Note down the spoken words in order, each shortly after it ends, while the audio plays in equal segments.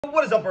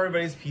What is up,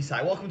 everybody's Peace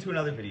High. Welcome to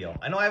another video.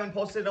 I know I haven't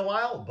posted in a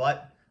while,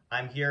 but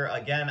I'm here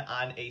again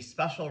on a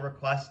special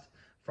request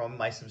from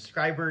my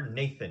subscriber,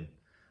 Nathan.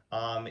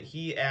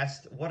 He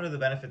asked, what are the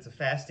benefits of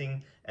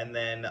fasting? And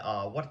then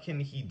what can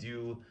he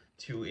do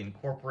to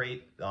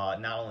incorporate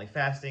not only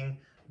fasting,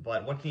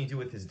 but what can he do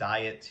with his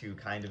diet to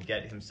kind of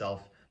get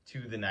himself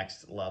to the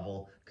next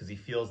level? Because he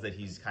feels that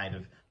he's kind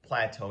of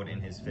plateaued in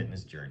his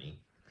fitness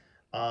journey.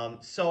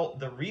 So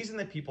the reason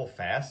that people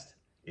fast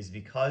is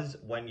because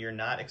when you're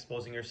not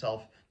exposing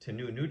yourself to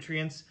new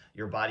nutrients,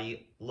 your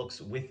body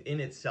looks within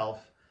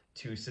itself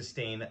to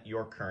sustain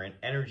your current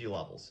energy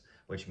levels,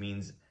 which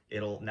means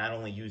it'll not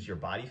only use your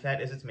body fat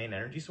as its main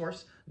energy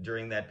source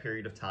during that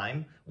period of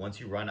time once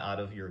you run out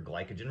of your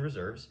glycogen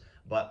reserves,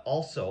 but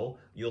also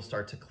you'll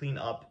start to clean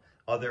up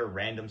other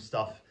random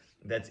stuff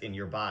that's in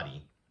your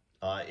body,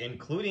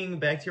 including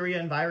bacteria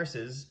and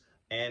viruses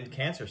and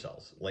cancer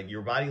cells. Like,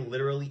 your body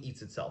literally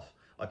eats itself.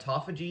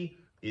 Autophagy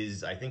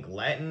is, I think,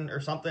 Latin or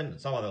something,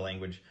 some other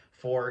language,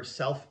 for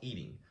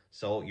self-eating.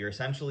 So you're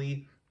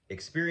essentially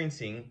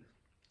experiencing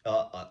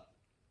the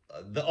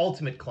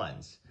ultimate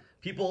cleanse.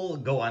 People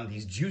go on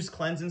these juice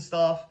cleanse and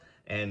stuff,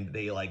 and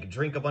they like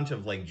drink a bunch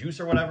of like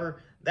juice or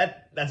whatever.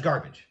 That's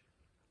garbage.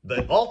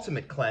 The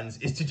ultimate cleanse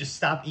is to just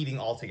stop eating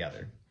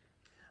altogether.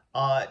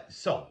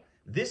 So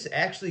this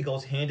actually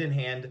goes hand in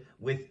hand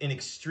with an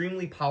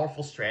extremely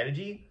powerful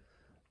strategy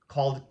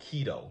called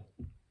keto.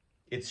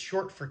 It's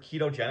short for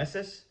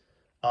ketogenesis.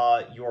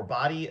 Your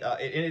body, and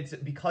it's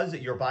because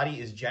your body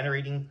is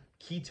generating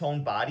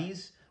ketone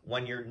bodies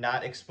when you're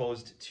not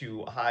exposed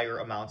to higher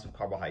amounts of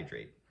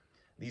carbohydrate.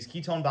 These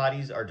ketone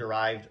bodies are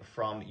derived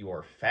from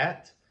your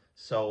fat,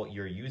 so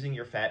you're using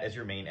your fat as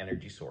your main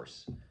energy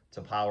source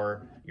to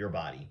power your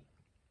body.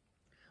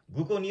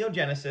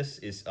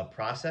 Gluconeogenesis is a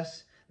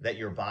process that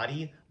your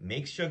body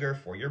makes sugar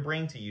for your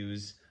brain to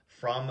use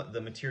from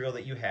the material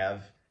that you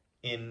have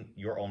in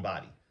your own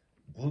body.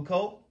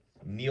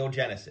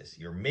 Gluconeogenesis.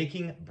 You're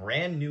making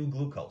brand new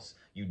glucose.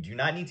 You do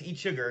not need to eat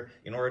sugar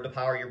in order to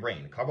power your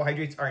brain.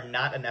 Carbohydrates are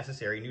not a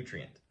necessary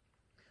nutrient.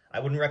 I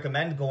wouldn't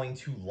recommend going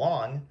too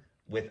long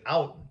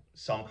without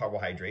some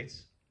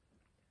carbohydrates,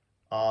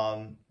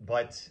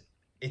 but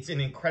it's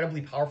an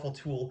incredibly powerful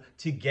tool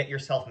to get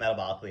yourself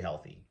metabolically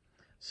healthy.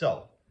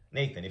 So,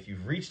 Nathan, if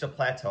you've reached a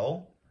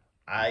plateau,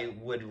 I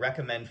would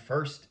recommend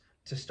first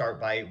to start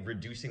by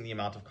reducing the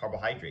amount of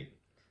carbohydrate.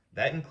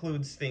 That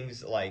includes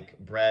things like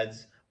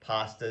breads,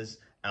 pastas,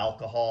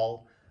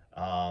 alcohol,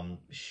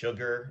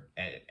 sugar,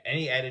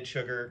 any added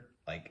sugar.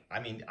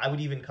 I would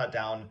even cut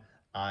down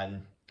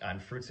on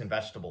fruits and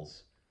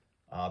vegetables.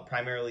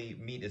 Primarily,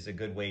 meat is a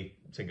good way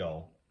to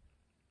go.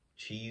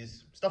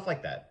 Cheese, stuff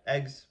like that.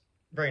 Eggs,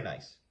 very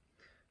nice.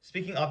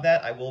 Speaking of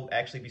that, I will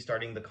actually be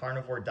starting the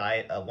carnivore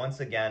diet once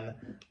again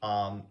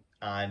on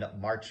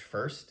March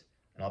 1st,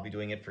 and I'll be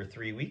doing it for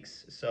 3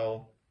 weeks.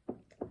 So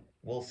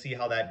we'll see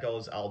how that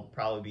goes. I'll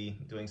probably be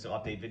doing some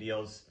update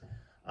videos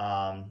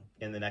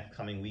in the next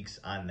coming weeks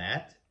on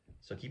that.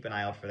 So keep an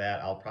eye out for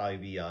that. I'll probably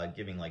be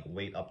giving like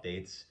weight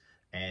updates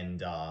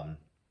and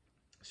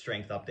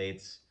strength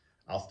updates.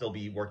 I'll still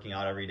be working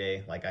out every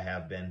day like I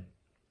have been.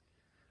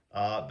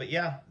 But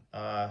yeah,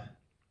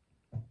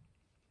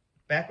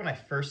 back when I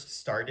first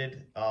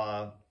started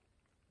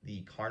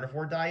the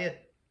carnivore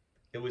diet,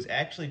 it was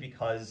actually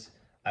because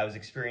I was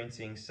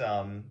experiencing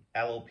some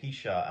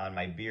alopecia on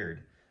my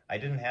beard. I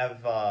didn't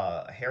have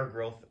hair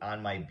growth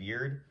on my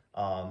beard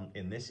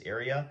in this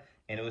area,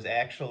 and it was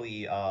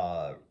actually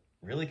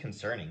really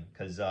concerning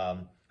because I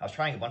was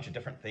trying a bunch of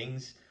different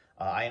things.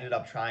 I ended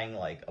up trying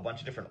like a bunch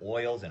of different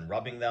oils and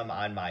rubbing them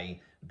on my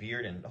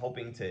beard and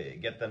hoping to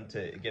get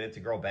it to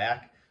grow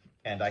back.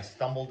 And I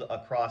stumbled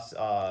across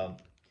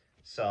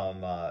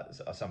some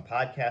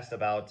podcast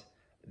about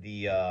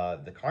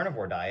the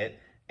carnivore diet,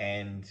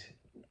 and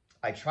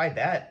I tried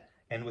that,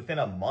 and within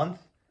a month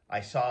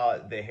I saw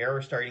the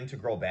hair starting to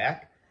grow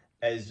back,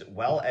 as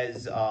well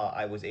as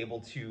I was able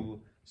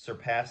to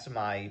surpass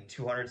my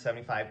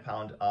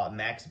 275-pound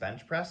max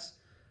bench press.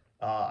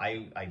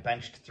 I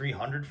benched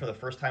 300 for the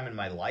first time in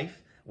my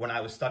life when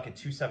I was stuck at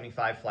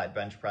 275 flat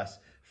bench press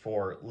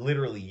for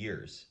literally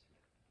years.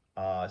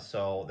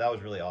 So that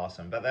was really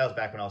awesome. But that was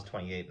back when I was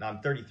 28. Now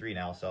I'm 33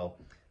 now, so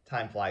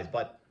time flies.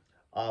 But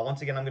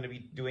once again, I'm going to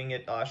be doing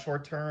it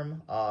short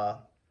term,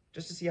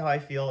 just to see how I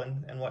feel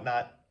and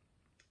whatnot.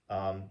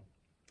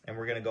 And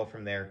we're going to go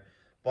from there.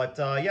 But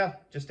yeah,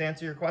 just to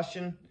answer your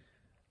question,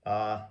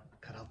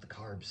 cut out the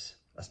carbs,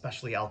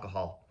 especially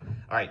alcohol.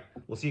 All right,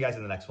 we'll see you guys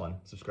in the next one.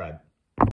 Subscribe.